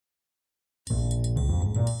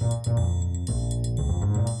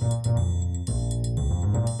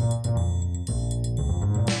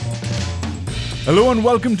Hello and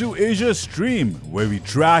welcome to Asia Stream, where we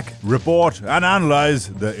track, report, and analyze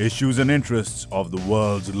the issues and interests of the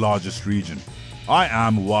world's largest region. I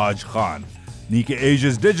am Waj Khan, Nikkei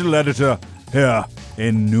Asia's digital editor here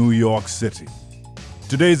in New York City.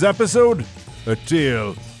 Today's episode, a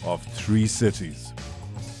tale of three cities.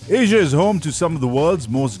 Asia is home to some of the world's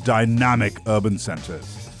most dynamic urban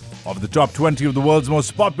centers. Of the top 20 of the world's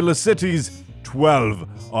most populous cities,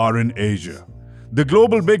 12 are in Asia. The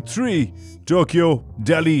global big three, Tokyo,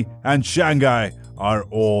 Delhi, and Shanghai, are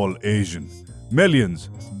all Asian. Millions,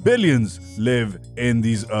 billions live in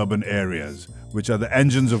these urban areas, which are the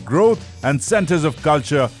engines of growth and centers of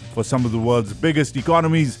culture for some of the world's biggest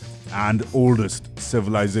economies and oldest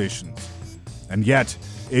civilizations. And yet,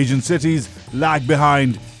 Asian cities lag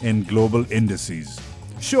behind in global indices.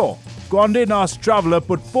 Sure, Condé Nast Traveler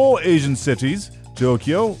put 4 Asian cities,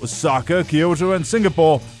 Tokyo, Osaka, Kyoto, and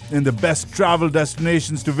Singapore, in the best travel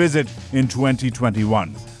destinations to visit in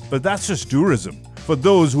 2021. But that's just tourism for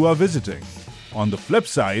those who are visiting. On the flip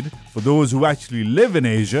side, for those who actually live in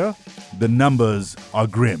Asia, the numbers are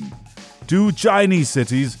grim. 2 Chinese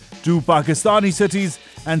cities, 2 Pakistani cities,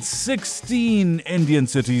 and 16 Indian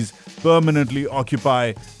cities permanently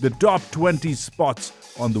occupy the top 20 spots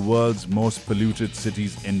on the world's most polluted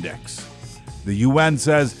cities index. The UN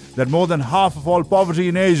says that more than half of all poverty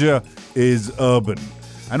in Asia is urban,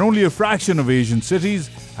 and only a fraction of Asian cities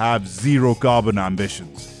have zero carbon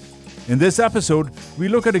ambitions. In this episode, we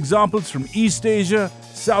look at examples from East Asia,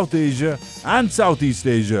 South Asia, and Southeast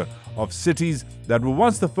Asia of cities that were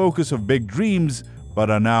once the focus of big dreams but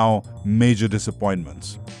are now major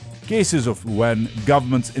disappointments. Cases of when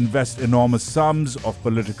governments invest enormous sums of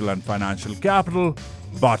political and financial capital,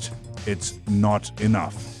 but it's not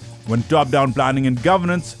enough. When top-down planning and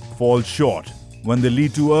governance fall short, when they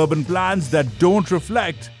lead to urban plans that don't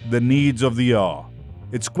reflect the needs of the hour.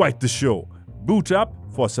 It's quite the show. Boot up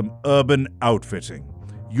for some urban outfitting.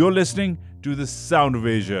 You're listening to the sound of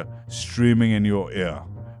Asia streaming in your ear.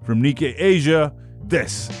 From Nikkei Asia,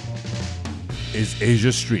 this is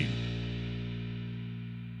Asia Stream.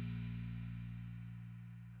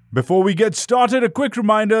 Before we get started, a quick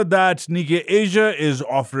reminder that Nikkei Asia is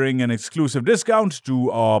offering an exclusive discount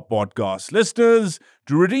to our podcast listeners.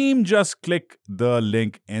 To redeem, just click the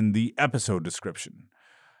link in the episode description.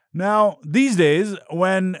 Now, these days,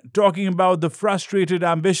 when talking about the frustrated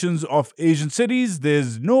ambitions of Asian cities,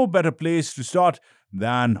 there's no better place to start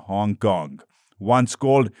than Hong Kong. Once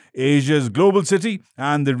called Asia's global city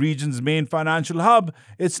and the region's main financial hub,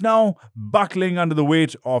 it's now buckling under the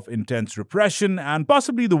weight of intense repression and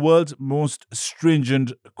possibly the world's most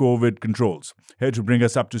stringent COVID controls. Here to bring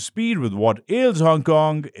us up to speed with what ails Hong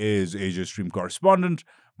Kong is Asia Stream correspondent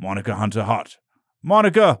Monica Hunter-Hart.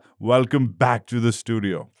 Monica, welcome back to the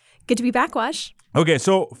studio. Good to be back, Wash. Okay,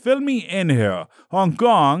 so fill me in here. Hong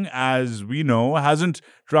Kong, as we know, hasn't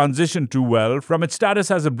transitioned too well from its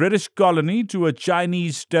status as a British colony to a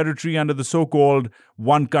Chinese territory under the so-called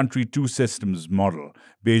one country, two systems model.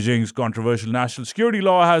 Beijing's controversial national security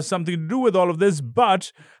law has something to do with all of this,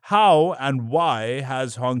 but how and why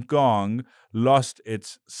has Hong Kong lost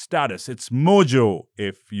its status, its mojo,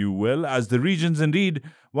 if you will, as the region's indeed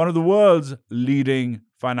one of the world's leading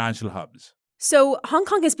financial hubs? So, Hong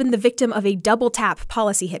Kong has been the victim of a double-tap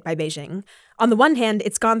policy hit by Beijing. On the one hand,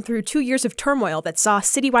 it's gone through 2 years of turmoil that saw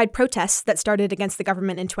citywide protests that started against the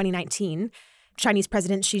government in 2019. Chinese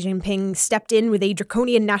President Xi Jinping stepped in with a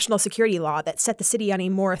draconian national security law that set the city on a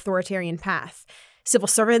more authoritarian path. Civil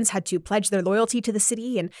servants had to pledge their loyalty to the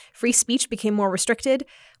city, and free speech became more restricted.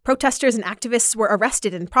 Protesters and activists were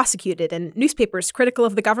arrested and prosecuted, and newspapers critical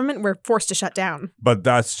of the government were forced to shut down. But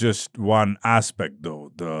that's just one aspect,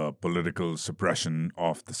 though, the political suppression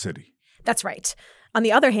of the city. That's right. On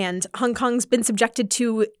the other hand, Hong Kong's been subjected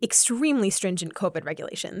to extremely stringent COVID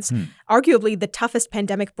regulations, arguably the toughest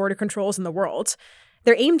pandemic border controls in the world.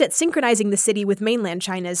 They're aimed at synchronizing the city with mainland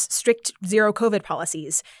China's strict zero COVID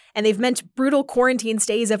policies, and they've meant brutal quarantine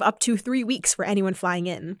stays of up to 3 weeks for anyone flying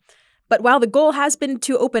in. But while the goal has been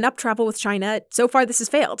to open up travel with China, so far this has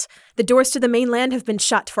failed. The doors to the mainland have been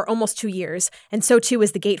shut for almost 2 years, and so too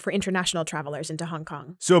is the gate for international travelers into Hong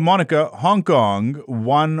Kong. So, Monica, Hong Kong,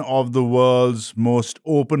 one of the world's most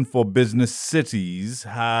open for business cities,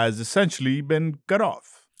 has essentially been cut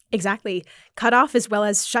off. Exactly. Cut off as well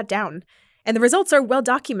as shut down. And the results are well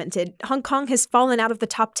documented. Hong Kong has fallen out of the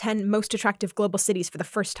top 10 most attractive global cities for the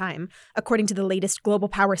first time, according to the latest Global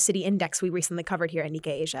Power City Index we recently covered here at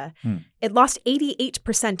Nikkei Asia. It lost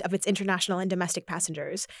 88% of its international and domestic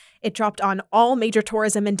passengers. It dropped on all major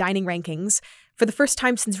tourism and dining rankings. For the first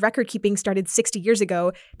time since record-keeping started 60 years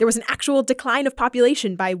ago, there was an actual decline of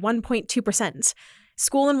population by 1.2%.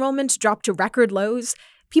 School enrollment dropped to record lows.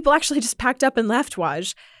 People actually just packed up and left,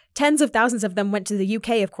 Waj. Tens of thousands of them went to the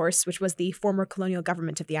UK, of course, which was the former colonial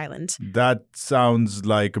government of the island. That sounds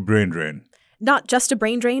like a brain drain. Not just a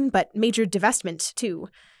brain drain, but major divestment, too.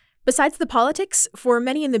 Besides the politics, for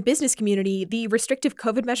many in the business community, the restrictive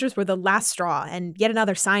COVID measures were the last straw and yet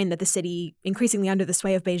another sign that the city, increasingly under the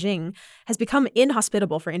sway of Beijing, has become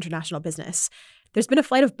inhospitable for international business. There's been a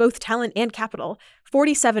flight of both talent and capital.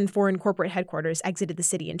 47 foreign corporate headquarters exited the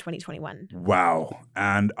city in 2021. Wow.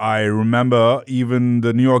 And I remember even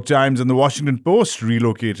the New York Times and the Washington Post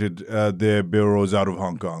relocated their bureaus out of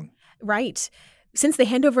Hong Kong. Right. Since the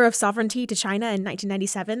handover of sovereignty to China in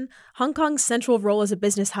 1997, Hong Kong's central role as a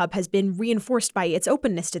business hub has been reinforced by its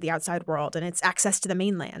openness to the outside world and its access to the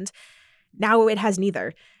mainland. Now it has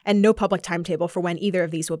neither, and no public timetable for when either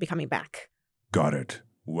of these will be coming back. Got it.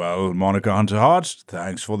 Well, Monica Hunter-Hart,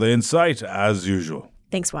 thanks for the insight, as usual.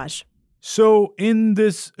 Thanks, Waj. So, in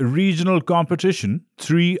this regional competition,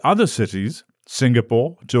 3 other cities,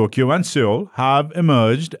 Singapore, Tokyo, and Seoul, have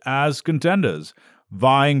emerged as contenders,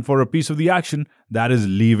 vying for a piece of the action that is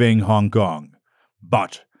leaving Hong Kong.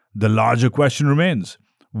 But the larger question remains,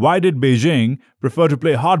 why did Beijing prefer to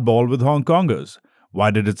play hardball with Hong Kongers?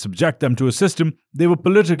 Why did it subject them to a system they were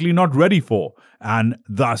politically not ready for and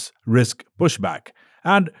thus risk pushback?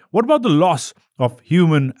 And what about the loss of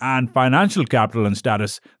human and financial capital and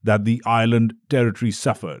status that the island territory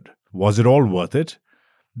suffered? Was it all worth it?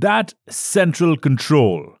 That central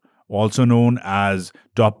control, also known as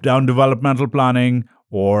top-down developmental planning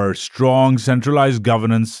or strong centralized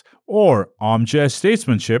governance or armchair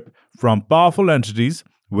statesmanship from powerful entities,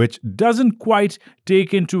 which doesn't quite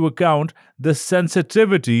take into account the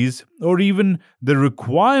sensitivities or even the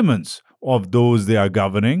requirements of those they are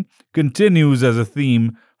governing, continues as a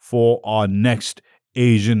theme for our next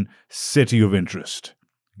Asian city of interest,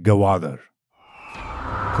 Gwadar.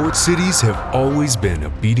 Port cities have always been a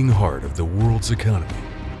beating heart of the world's economy,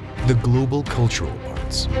 the global cultural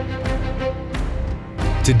arts.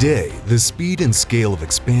 Today, the speed and scale of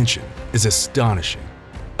expansion is astonishing,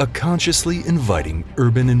 a consciously inviting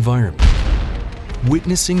urban environment.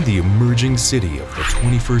 Witnessing the emerging city of the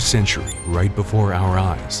 21st century right before our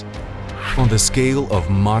eyes. On the scale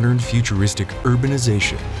of modern futuristic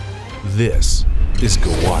urbanization, this is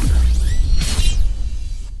Gwadar.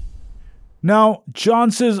 Now,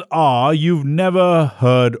 chances are you've never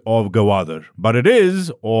heard of Gwadar, but it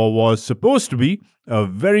is, or was supposed to be, a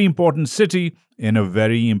very important city in a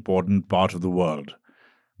very important part of the world.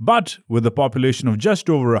 But with a population of just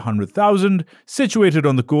over 100,000, situated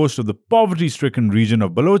on the coast of the poverty-stricken region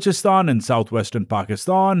of Balochistan in southwestern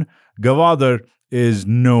Pakistan, Gwadar is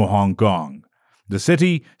no Hong Kong. The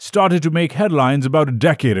city started to make headlines about a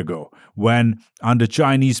decade ago when, under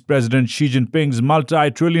Chinese President Xi Jinping's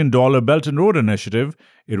multi-trillion-dollar Belt and Road Initiative,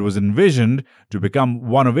 it was envisioned to become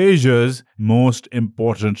one of Asia's most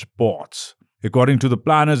important ports. According to the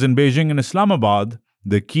planners in Beijing and Islamabad,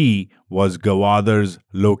 the key was Gwadar's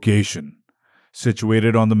location.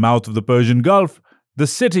 Situated on the mouth of the Persian Gulf, the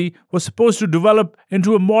city was supposed to develop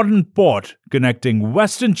into a modern port connecting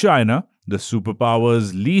Western China, the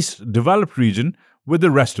superpower's least developed region, with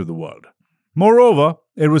the rest of the world. Moreover,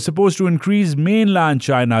 it was supposed to increase mainland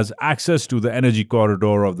China's access to the energy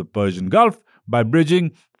corridor of the Persian Gulf by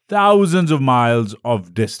bridging thousands of miles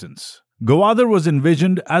of distance. Gwadar was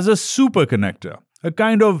envisioned as a super connector, a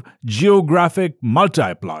kind of geographic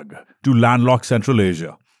multi-plug to landlocked Central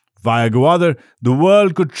Asia. Via Gwadar, the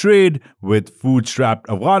world could trade with food-strapped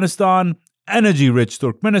Afghanistan, energy-rich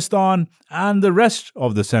Turkmenistan, and the rest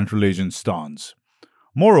of the Central Asian stans.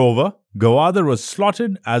 Moreover, Gwadar was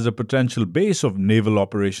slotted as a potential base of naval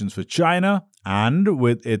operations for China and,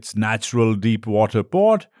 with its natural deep-water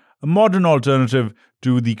port, a modern alternative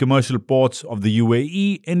to the commercial ports of the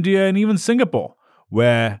UAE, India, and even Singapore,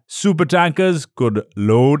 where supertankers could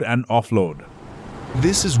load and offload.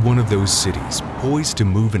 This is one of those cities poised to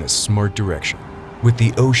move in a smart direction, with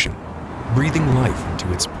the ocean breathing life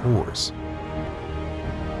into its pores.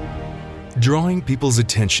 Drawing people's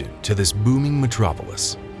attention to this booming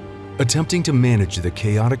metropolis, attempting to manage the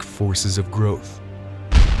chaotic forces of growth,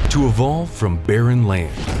 to evolve from barren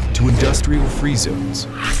land to industrial-free zones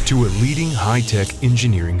to a leading high-tech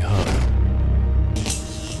engineering hub.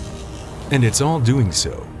 And it's all doing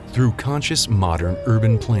so through conscious modern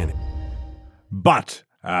urban planning. But,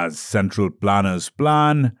 as central planners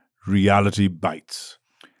plan, reality bites.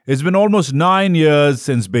 It's been almost 9 years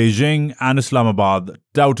since Beijing and Islamabad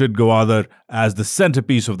touted Gwadar as the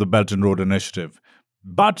centerpiece of the Belt and Road Initiative.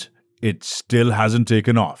 But it still hasn't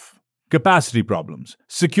taken off. Capacity problems,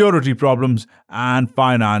 security problems, and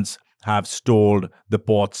finance have stalled the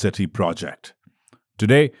Port City project.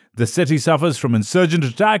 Today, the city suffers from insurgent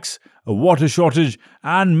attacks, a water shortage,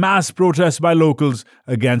 and mass protests by locals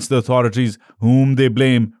against the authorities, whom they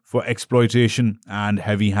blame for exploitation and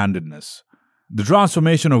heavy-handedness. The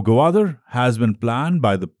transformation of Gwadar has been planned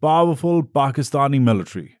by the powerful Pakistani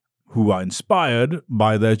military, who are inspired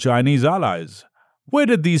by their Chinese allies. Where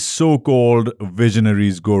did these so-called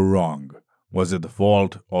visionaries go wrong? Was it the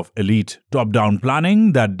fault of elite top-down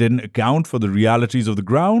planning that didn't account for the realities of the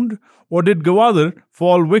ground? Or did Gwadar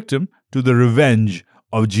fall victim to the revenge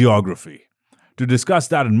of geography? To discuss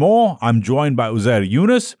that and more, I'm joined by Uzair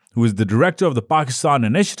Yunus, who is the director of the Pakistan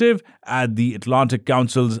Initiative at the Atlantic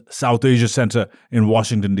Council's South Asia Center in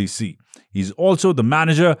Washington, D.C. He's also the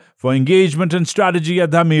manager for engagement and strategy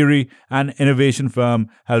at the Amiri, an innovation firm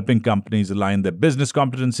helping companies align their business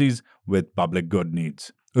competencies with public good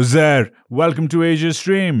needs. Uzair, welcome to Asia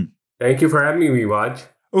Stream. Thank you for having me, Waj.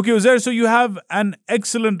 Okay, Uzair, so you have an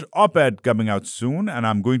excellent op-ed coming out soon, and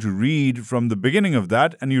I'm going to read from the beginning of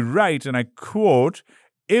that. And you write, and I quote,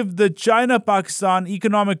 "If the China-Pakistan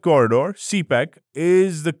Economic Corridor, CPEC,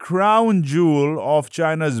 is the crown jewel of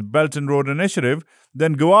China's Belt and Road Initiative,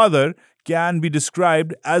 then Gwadar can be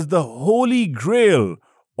described as the holy grail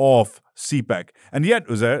of CPEC. And yet,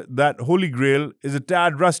 Uzair, that holy grail is a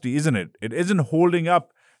tad rusty, isn't it? It isn't holding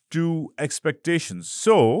up to expectations.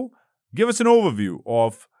 So, give us an overview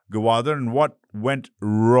of Gwadar and what went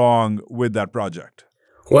wrong with that project."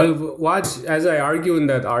 Well, Waj, as I argue in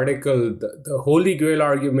that article, the holy grail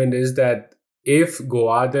argument is that if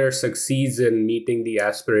Gwadar succeeds in meeting the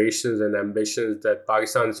aspirations and ambitions that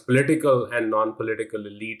Pakistan's political and non-political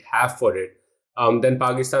elite have for it, then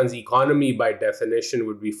Pakistan's economy, by definition,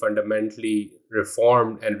 would be fundamentally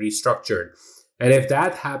reformed and restructured. And if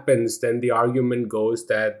that happens, then the argument goes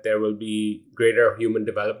that there will be greater human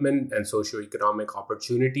development and socioeconomic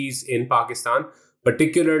opportunities in Pakistan,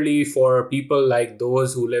 particularly for people like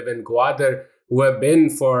those who live in Gwadar, who have been,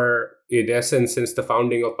 for in essence, since the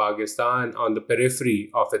founding of Pakistan, on the periphery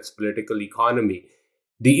of its political economy.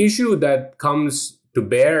 The issue that comes to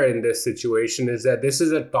bear in this situation is that this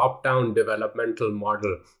is a top-down developmental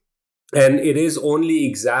model, and it is only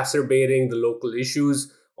exacerbating the local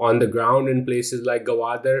issues on the ground in places like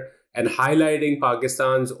Gwadar and highlighting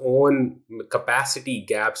Pakistan's own capacity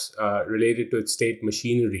gaps related to its state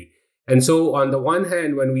machinery. And so on the one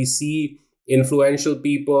hand, when we see influential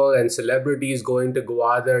people and celebrities going to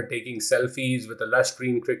Gwadar, taking selfies with a lush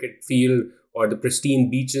green cricket field or the pristine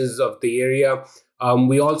beaches of the area,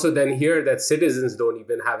 we also then hear that citizens don't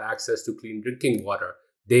even have access to clean drinking water.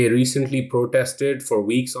 They recently protested for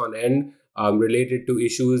weeks on end related to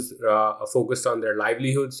issues focused on their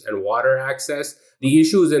livelihoods and water access. The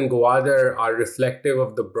issues in Gwadar are reflective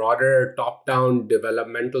of the broader top-down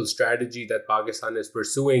developmental strategy that Pakistan is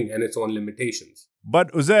pursuing and its own limitations.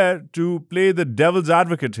 But Uzair, to play the devil's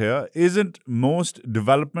advocate here, isn't most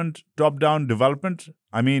development top-down development?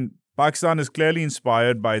 I mean, Pakistan is clearly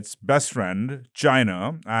inspired by its best friend,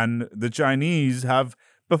 China, and the Chinese have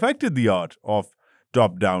perfected the art of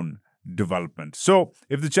top-down development. So,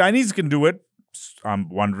 if the Chinese can do it, I'm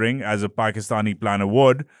wondering, as a Pakistani planner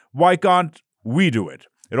would, why can't we do it?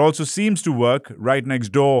 It also seems to work right next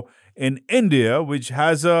door in India, which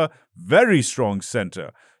has a very strong center.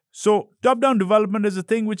 So, top-down development is a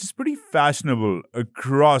thing which is pretty fashionable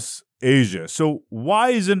across Asia. So, why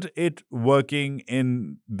isn't it working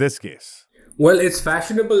in this case? Well, it's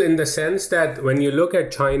fashionable in the sense that when you look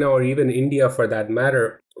at China or even India for that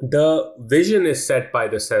matter, the vision is set by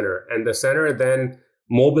the center, and the center then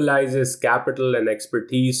mobilizes capital and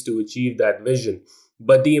expertise to achieve that vision.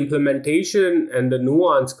 But the implementation and the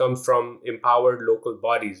nuance comes from empowered local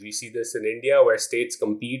bodies. We see this in India, where states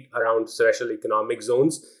compete around special economic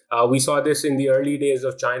zones. We saw this in the early days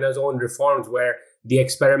of China's own reforms, where the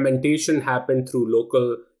experimentation happened through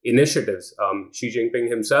local initiatives. Xi Jinping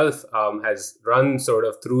himself has run sort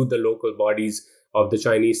of through the local bodies of the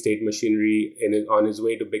Chinese state machinery on his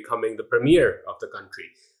way to becoming the premier of the country.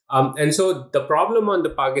 And so the problem on the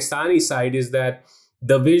Pakistani side is that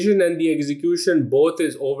the vision and the execution both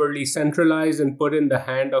is overly centralized and put in the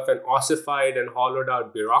hand of an ossified and hollowed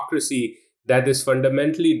out bureaucracy that is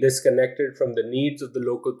fundamentally disconnected from the needs of the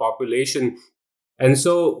local population. And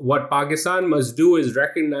so what Pakistan must do is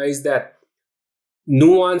recognize that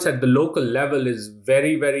nuance at the local level is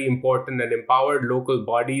very, very important, and empowered local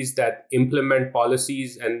bodies that implement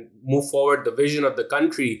policies and move forward the vision of the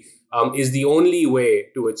country is the only way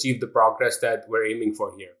to achieve the progress that we're aiming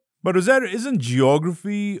for here. But isn't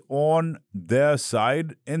geography on their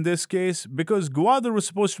side in this case? Because Gwadar was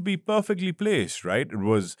supposed to be perfectly placed, right? It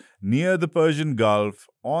was near the Persian Gulf,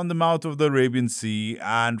 on the mouth of the Arabian Sea,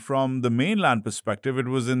 and from the mainland perspective, it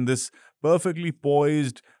was in this perfectly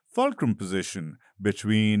poised fulcrum position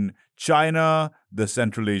between China, the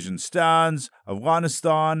Central Asian stans,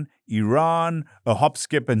 Afghanistan, Iran, a hop,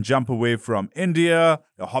 skip, and jump away from India,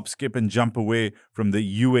 a hop, skip, and jump away from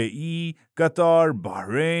the UAE, Qatar,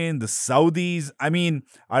 Bahrain, the Saudis. I mean,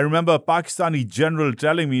 I remember a Pakistani general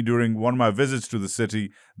telling me during one of my visits to the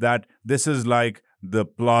city that this is like the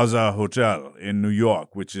Plaza Hotel in New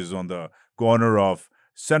York, which is on the corner of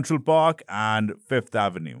Central Park and Fifth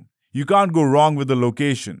Avenue. You can't go wrong with the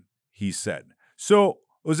location, he said. So,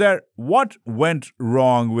 Uzair, what went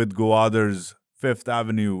wrong with Gwadar's Fifth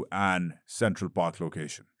Avenue and Central Park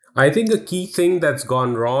location? I think a key thing that's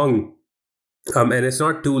gone wrong, and it's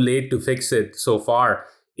not too late to fix it so far,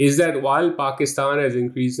 is that while Pakistan has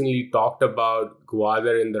increasingly talked about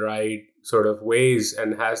Gwadar in the right sort of ways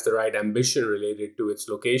and has the right ambition related to its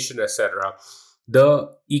location, etc.,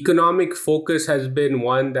 the economic focus has been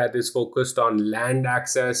one that is focused on land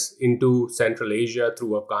access into Central Asia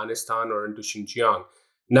through Afghanistan or into Xinjiang.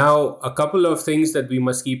 Now, a couple of things that we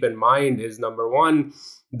must keep in mind is, number one,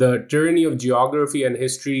 the tyranny of geography and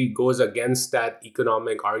history goes against that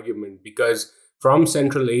economic argument, because from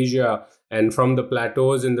Central Asia and from the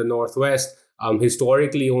plateaus in the northwest,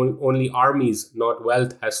 historically only armies, not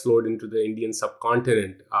wealth, has flowed into the Indian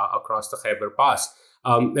subcontinent across the Khyber Pass.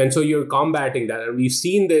 And so you're combating that. And we've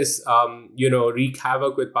seen this, wreak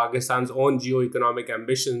havoc with Pakistan's own geo-economic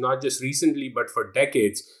ambitions, not just recently, but for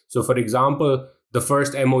decades. So, for example, the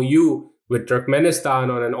first MOU with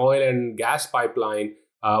Turkmenistan on an oil and gas pipeline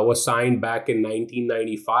was signed back in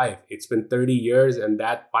 1995. It's been 30 years and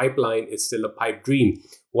that pipeline is still a pipe dream.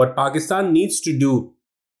 What Pakistan needs to do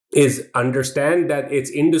is understand that its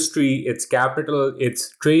industry, its capital,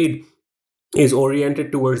 its trade is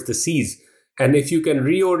oriented towards the seas. And if you can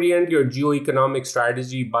reorient your geo-economic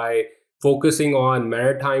strategy by focusing on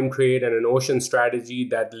maritime trade and an ocean strategy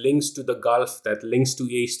that links to the Gulf, that links to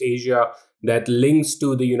East Asia, that links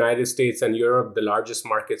to the United States and Europe, the largest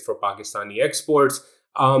markets for Pakistani exports,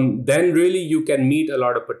 then really you can meet a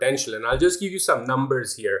lot of potential. And I'll just give you some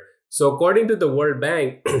numbers here. So according to the World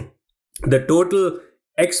Bank, the total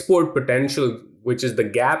export potential, which is the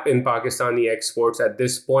gap in Pakistani exports at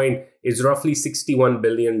this point, is roughly $61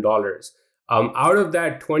 billion. Out of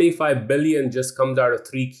that, 25 billion just comes out of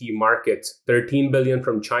three key markets: 13 billion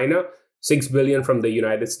from China, 6 billion from the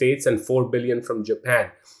United States, and 4 billion from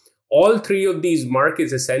Japan. All three of these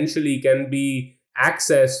markets essentially can be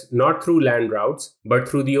accessed not through land routes, but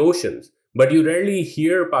through the oceans. But you rarely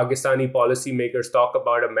hear Pakistani policymakers talk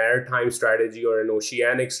about a maritime strategy or an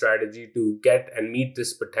oceanic strategy to get and meet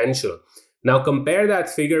this potential. Now compare that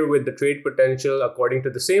figure with the trade potential, according to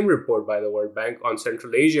the same report by the World Bank, on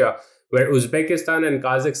Central Asia, where Uzbekistan and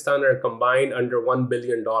Kazakhstan are combined under $1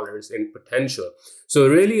 billion in potential. So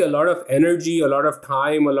really a lot of energy, a lot of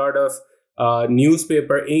time, a lot of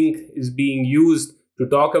newspaper ink is being used to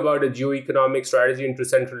talk about a geo-economic strategy into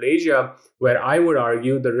Central Asia, where I would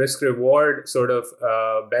argue the risk-reward sort of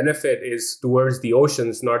benefit is towards the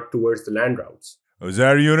oceans, not towards the land routes.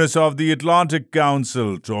 Uzair Yunus of the Atlantic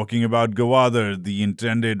Council talking about Gwadar, the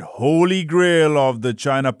intended holy grail of the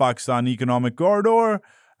China-Pakistan economic corridor,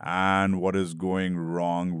 and what is going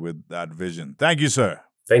wrong with that vision. Thank you, sir.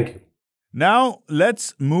 Thank you. Now,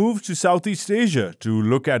 let's move to Southeast Asia to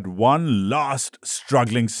look at one last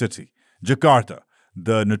struggling city, Jakarta,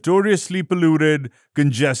 the notoriously polluted,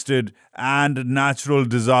 congested, and natural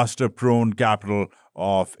disaster-prone capital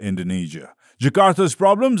of Indonesia. Jakarta's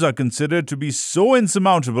problems are considered to be so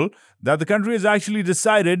insurmountable that the country has actually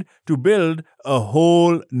decided to build a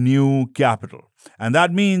whole new capital. And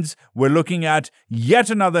that means we're looking at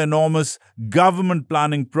yet another enormous government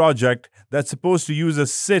planning project that's supposed to use a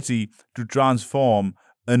city to transform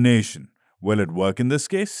a nation. Will it work in this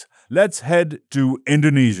case? Let's head to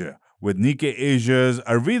Indonesia with Nikkei Asia's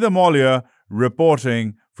Arvida Maulia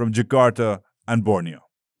reporting from Jakarta and Borneo.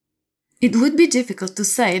 It would be difficult to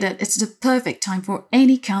say that it's the perfect time for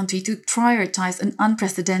any country to prioritize an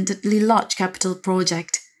unprecedentedly large capital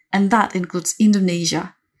project, and that includes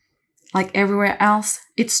Indonesia. Like everywhere else,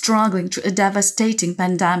 it's struggling through a devastating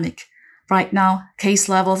pandemic. Right now, case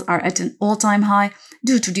levels are at an all-time high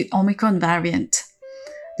due to the Omicron variant.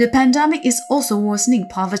 The pandemic is also worsening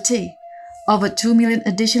poverty. Over 2 million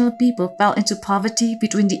additional people fell into poverty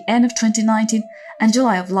between the end of 2019 and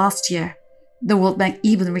July of last year. The World Bank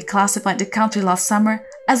even reclassified the country last summer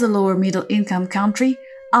as a lower middle income country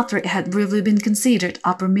after it had briefly been considered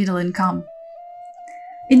upper middle income.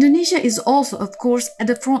 Indonesia is also, of course, at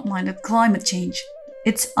the front line of climate change.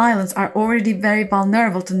 Its islands are already very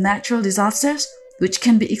vulnerable to natural disasters, which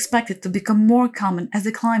can be expected to become more common as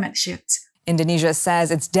the climate shifts. Indonesia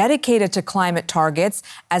says it's dedicated to climate targets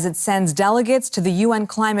as it sends delegates to the UN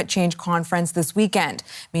Climate Change Conference this weekend.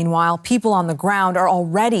 Meanwhile, people on the ground are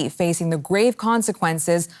already facing the grave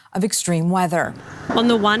consequences of extreme weather. On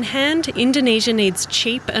the one hand, Indonesia needs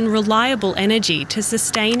cheap and reliable energy to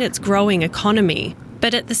sustain its growing economy.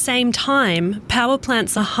 But at the same time, power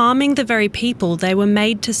plants are harming the very people they were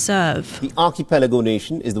made to serve. The archipelago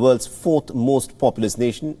nation is the world's 4th most populous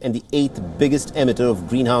nation and the 8th biggest emitter of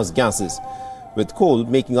greenhouse gases, with coal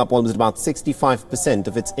making up almost about 65%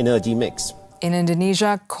 of its energy mix. In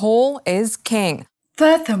Indonesia, coal is king.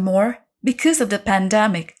 Furthermore, because of the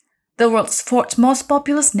pandemic, the world's 4th most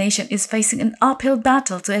populous nation is facing an uphill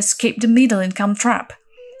battle to escape the middle-income trap,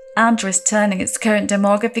 and is turning its current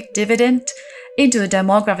demographic dividend into a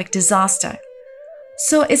demographic disaster.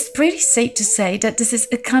 So it's pretty safe to say that this is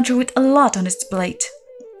a country with a lot on its plate.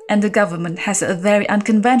 And the government has a very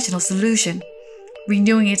unconventional solution,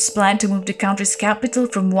 renewing its plan to move the country's capital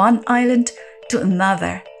from one island to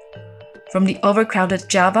another. From the overcrowded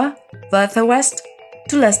Java, further west,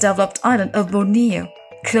 to less developed island of Borneo,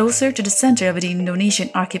 closer to the center of the Indonesian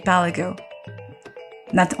archipelago.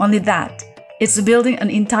 Not only that, it's building an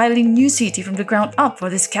entirely new city from the ground up for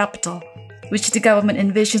this capital, which the government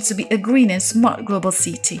envisions to be a green and smart global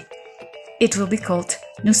city. It will be called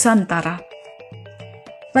Nusantara.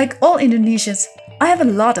 Like all Indonesians, I have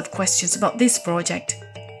a lot of questions about this project.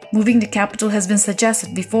 Moving the capital has been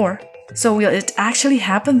suggested before, so will it actually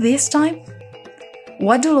happen this time?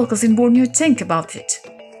 What do locals in Borneo think about it?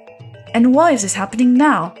 And why is this happening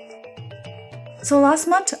now? So last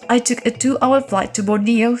month, I took a 2-hour flight to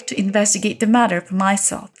Borneo to investigate the matter for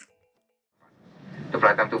myself. The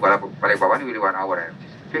flight time to Balikpapan will be 1 hour and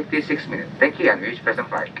 56 minutes. Thank you and reach present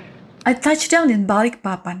flight. I touched down in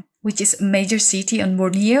Balikpapan, which is a major city on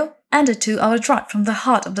Borneo and a 2-hour drive from the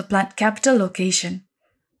heart of the planned capital location.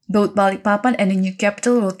 Both Balikpapan and the new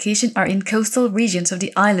capital location are in coastal regions of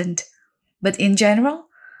the island. But in general,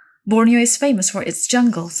 Borneo is famous for its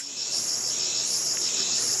jungles.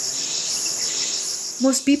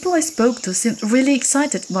 Most people I spoke to seemed really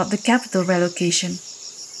excited about the capital relocation.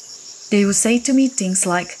 They would say to me things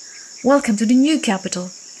like, "Welcome to the new capital.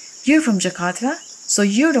 You're from Jakarta, so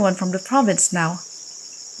you're the one from the province now."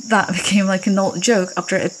 That became like an old joke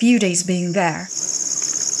after a few days being there.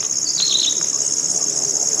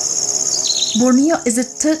 Borneo is the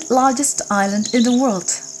 3rd largest island in the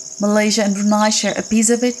world. Malaysia and Brunei share a piece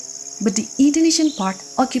of it, but the Indonesian part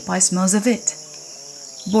occupies most of it.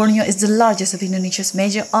 Borneo is the largest of Indonesia's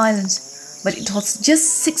major islands, but it holds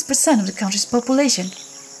just 6% of the country's population,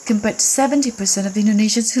 compared to 70% of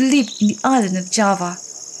Indonesians who live in the island of Java.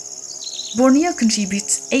 Borneo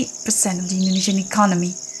contributes 8% of the Indonesian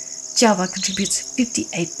economy. Java contributes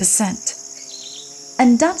 58%.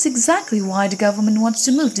 And that's exactly why the government wants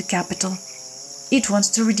to move the capital. It wants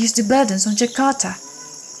to reduce the burdens on Jakarta,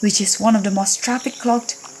 which is one of the most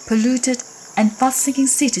traffic-clogged, polluted, and fast-sinking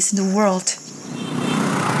cities in the world.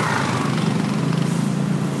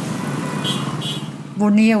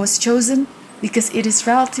 Borneo was chosen because it is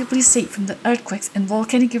relatively safe from the earthquakes and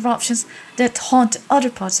volcanic eruptions that haunt other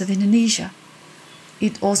parts of Indonesia.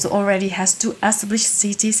 It also already has 2 established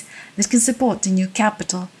cities that can support the new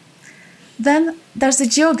capital. Then there's the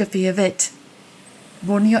geography of it.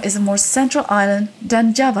 Borneo is a more central island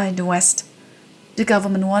than Java in the west. The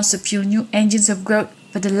government wants to fuel new engines of growth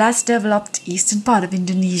for the less developed eastern part of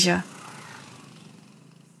Indonesia.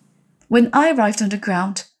 When I arrived on the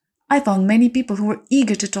ground, I found many people who were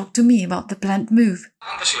eager to talk to me about the planned move.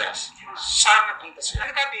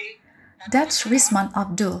 That's Risman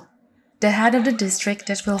Abdul, the head of the district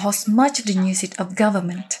that will host much of the new seat of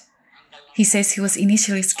government. He says he was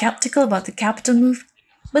initially skeptical about the capital move,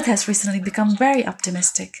 but has recently become very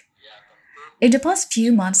optimistic. In the past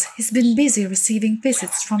few months, he's been busy receiving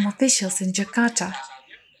visits from officials in Jakarta.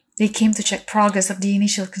 They came to check progress of the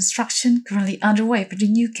initial construction currently underway for the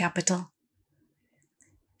new capital.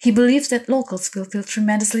 He believes that locals will feel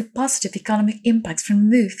tremendously positive economic impacts from the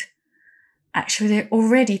move. Actually, they're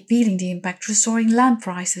already feeling the impact through soaring land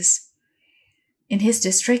prices. In his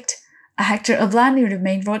district, a hectare of land near the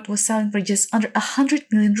main road was selling for just under 100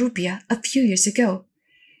 million rupiah a few years ago.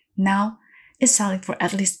 Now, it's selling for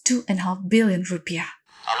at least 2.5 billion rupiah.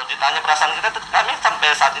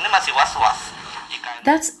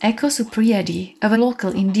 That's Eko Supriyadi of a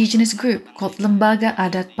local indigenous group called Lembaga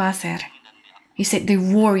Adat Pasir. He said they're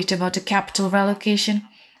worried about the capital relocation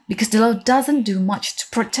because the law doesn't do much to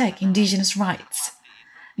protect indigenous rights.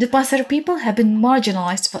 The Pasar people have been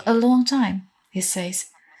marginalized for a long time, he says.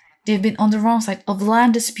 They've been on the wrong side of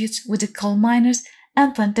land disputes with the coal miners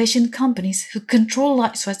and plantation companies who control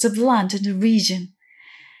large swaths of land in the region.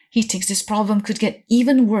 He thinks this problem could get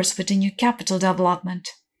even worse with the new capital development.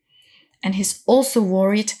 And he's also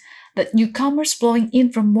worried that newcomers flowing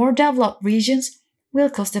in from more developed regions will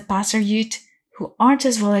cause the Pasar youth, who aren't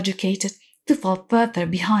as well educated, to fall further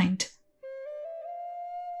behind.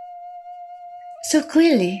 So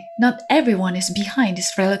clearly, not everyone is behind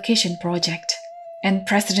this relocation project, and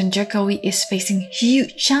President Jokowi is facing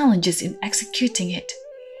huge challenges in executing it.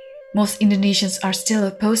 Most Indonesians are still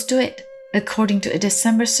opposed to it, according to a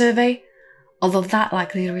December survey, although that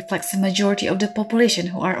likely reflects the majority of the population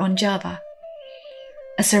who are on Java.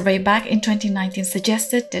 A survey back in 2019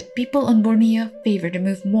 suggested that people on Borneo favor the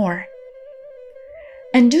move more.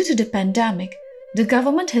 And due to the pandemic, the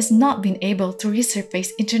government has not been able to resurface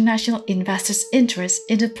international investors' interest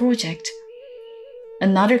in the project.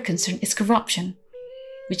 Another concern is corruption,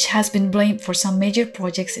 which has been blamed for some major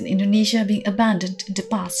projects in Indonesia being abandoned in the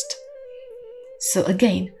past. So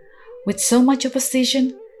again, with so much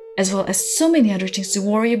opposition, as well as so many other things to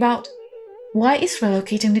worry about, why is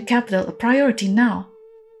relocating the capital a priority now?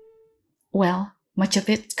 Well, much of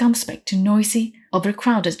it comes back to noisy,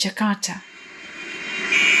 overcrowded Jakarta.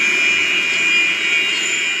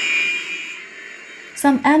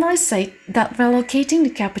 Some analysts say that relocating the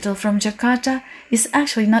capital from Jakarta is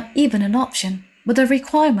actually not even an option, but a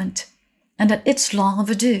requirement, and that it's long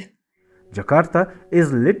overdue. Jakarta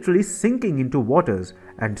is literally sinking into waters,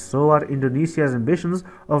 and so are Indonesia's ambitions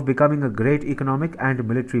of becoming a great economic and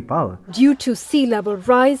military power. Due to sea level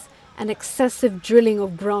rise and excessive drilling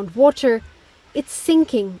of groundwater, it's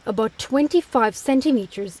sinking about 25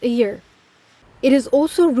 centimeters a year. It is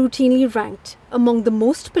also routinely ranked among the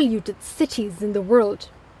most polluted cities in the world.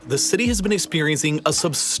 The city has been experiencing a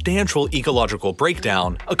substantial ecological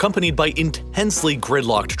breakdown, accompanied by intensely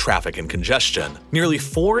gridlocked traffic and congestion. Nearly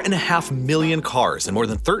 4.5 million cars and more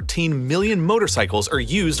than 13 million motorcycles are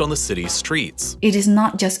used on the city's streets. It is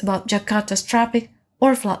not just about Jakarta's traffic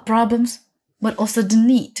or flood problems, but also the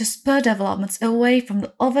need to spur developments away from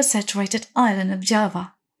the oversaturated island of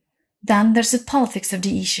Java. Then there's the politics of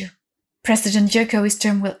the issue. President Jokowi's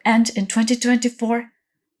term will end in 2024.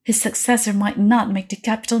 His successor might not make the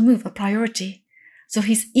capital move a priority, so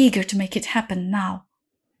he's eager to make it happen now.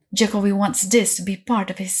 Jokowi wants this to be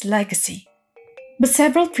part of his legacy. But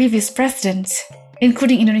several previous presidents,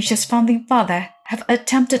 including Indonesia's founding father, have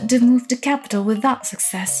attempted to move the capital without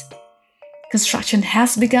success. Construction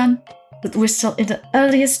has begun, but we're still in the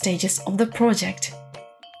earliest stages of the project.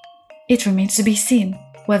 It remains to be seen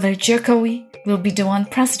whether Jokowi will be the one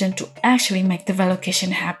president to actually make the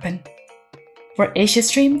relocation happen. For Asia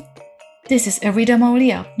Stream, this is Arida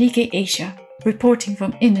Maulia of Nikkei Asia, reporting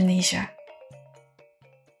from Indonesia.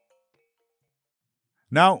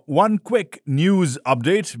 Now, one quick news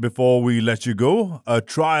update before we let you go. A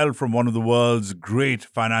trial from one of the world's great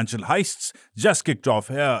financial heists just kicked off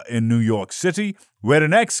here in New York City, where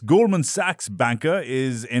an ex-Goldman Sachs banker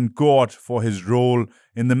is in court for his role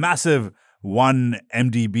in the massive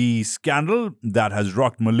 1MDB scandal that has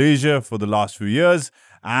rocked Malaysia for the last few years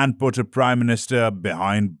and put a prime minister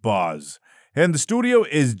behind bars. Here in the studio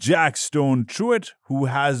is Jack Stone-Truitt, who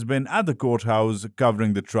has been at the courthouse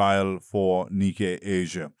covering the trial for Nikkei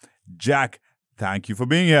Asia. Jack, thank you for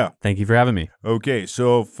being here. Thank you for having me. Okay,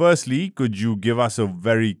 so firstly, could you give us a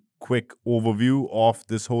very quick overview of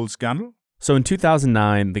this whole scandal? So in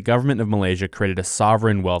 2009, the government of Malaysia created a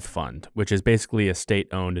sovereign wealth fund, which is basically a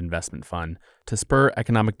state-owned investment fund, to spur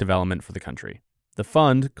economic development for the country. The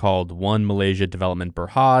fund, called One Malaysia Development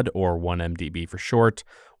Berhad, or 1MDB for short,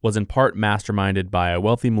 was in part masterminded by a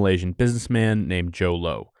wealthy Malaysian businessman named Joe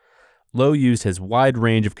Low. Low used his wide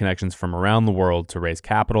range of connections from around the world to raise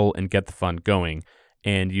capital and get the fund going,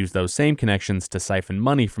 and used those same connections to siphon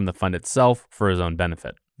money from the fund itself for his own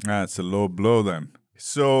benefit. That's a low blow then.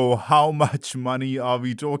 So how much money are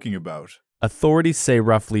we talking about? Authorities say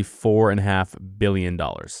roughly $4.5 billion.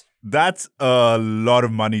 That's a lot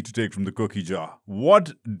of money to take from the cookie jar.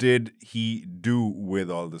 What did he do with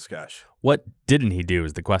all this cash? What didn't he do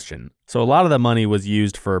is the question. So a lot of the money was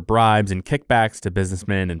used for bribes and kickbacks to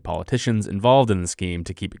businessmen and politicians involved in the scheme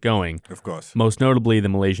to keep it going. Of course. Most notably the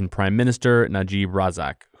Malaysian Prime Minister, Najib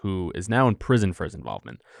Razak, who is now in prison for his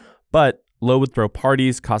involvement. But Low would throw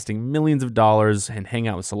parties costing millions of dollars and hang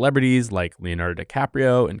out with celebrities like Leonardo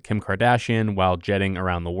DiCaprio and Kim Kardashian while jetting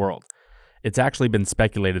around the world. It's actually been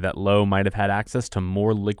speculated that Low might have had access to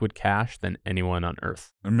more liquid cash than anyone on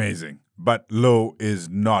Earth. Amazing. But Low is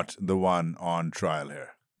not the one on trial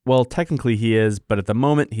here. Well, technically he is, but at the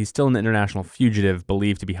moment he's still an international fugitive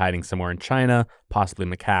believed to be hiding somewhere in China, possibly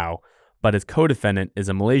Macau. But his co-defendant is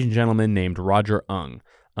a Malaysian gentleman named Roger Ng,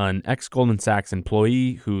 an ex-Goldman Sachs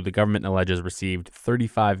employee who the government alleges received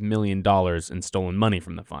 $35 million in stolen money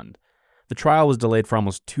from the fund. The trial was delayed for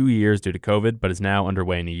almost 2 years due to COVID, but is now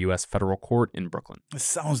underway in a U.S. federal court in Brooklyn. It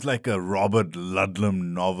sounds like a Robert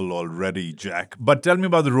Ludlum novel already, Jack. But tell me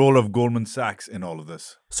about the role of Goldman Sachs in all of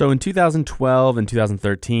this. So in 2012 and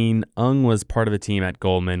 2013, Ng was part of a team at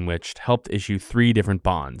Goldman which helped issue 3 different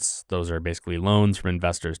bonds. Those are basically loans from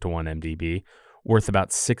investors to 1MDB, worth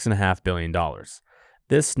about $6.5 billion.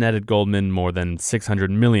 This netted Goldman more than $600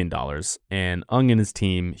 million, and Ng and his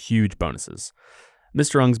team huge bonuses.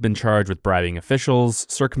 Mr. Ng's been charged with bribing officials,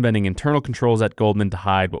 circumventing internal controls at Goldman to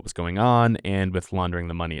hide what was going on, and with laundering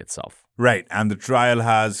the money itself. Right, and the trial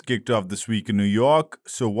has kicked off this week in New York.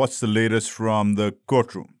 So what's the latest from the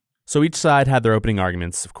courtroom? So each side had their opening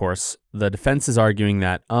arguments, of course. The defense is arguing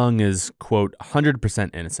that Ng is, quote,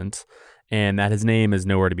 100% innocent, and that his name is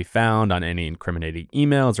nowhere to be found on any incriminating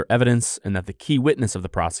emails or evidence, and that the key witness of the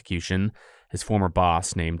prosecution, his former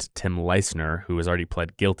boss named Tim Leissner, who has already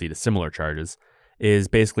pled guilty to similar charges, is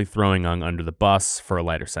basically throwing Ng under the bus for a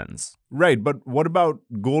lighter sentence. Right, but what about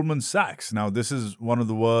Goldman Sachs? Now, this is one of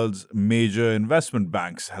the world's major investment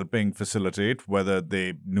banks helping facilitate, whether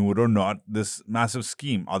they knew it or not, this massive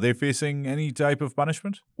scheme. Are they facing any type of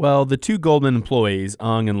punishment? Well, the 2 Goldman employees,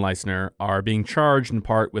 Ng and Leissner, are being charged in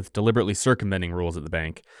part with deliberately circumventing rules at the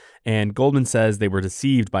bank, and Goldman says they were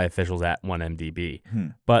deceived by officials at 1MDB.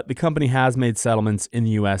 But the company has made settlements in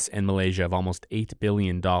the U.S. and Malaysia of almost $8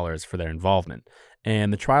 billion for their involvement.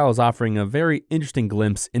 And the trial is offering a very interesting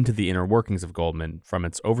glimpse into the inner workings of Goldman, from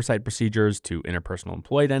its oversight procedures to interpersonal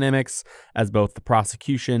employee dynamics, as both the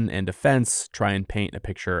prosecution and defense try and paint a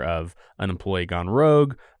picture of an employee gone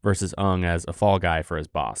rogue versus Ng as a fall guy for his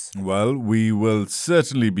boss. Well, we will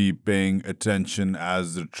certainly be paying attention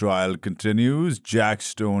as the trial continues. Jack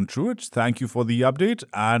Stone Truitt, thank you for the update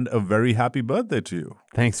and a very happy birthday to you.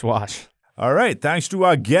 Thanks, Wash. All right, thanks to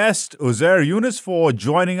our guest, Uzair Yunus, for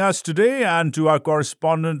joining us today, and to our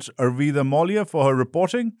correspondent, Arvida Molia, for her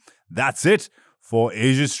reporting. That's it for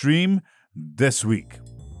Asia Stream this week.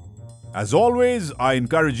 As always, I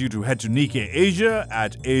encourage you to head to Nikkei Asia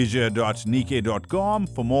at asia.nikkei.com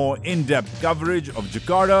for more in-depth coverage of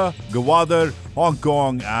Jakarta, Gwadar, Hong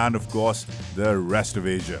Kong, and of course, the rest of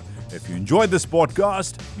Asia. If you enjoyed this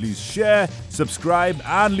podcast, please share, subscribe,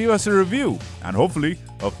 and leave us a review, and hopefully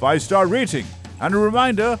a 5-star rating. And a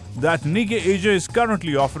reminder that Nikkei Asia is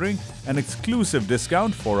currently offering an exclusive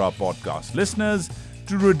discount for our podcast listeners.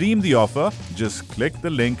 To redeem the offer, just click the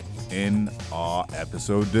link in our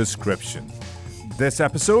episode description. This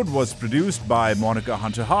episode was produced by Monica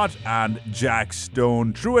Hunter-Hart and Jack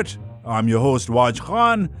Stone Truitt. I'm your host, Waj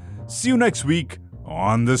Khan. See you next week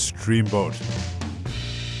on the Streamboat.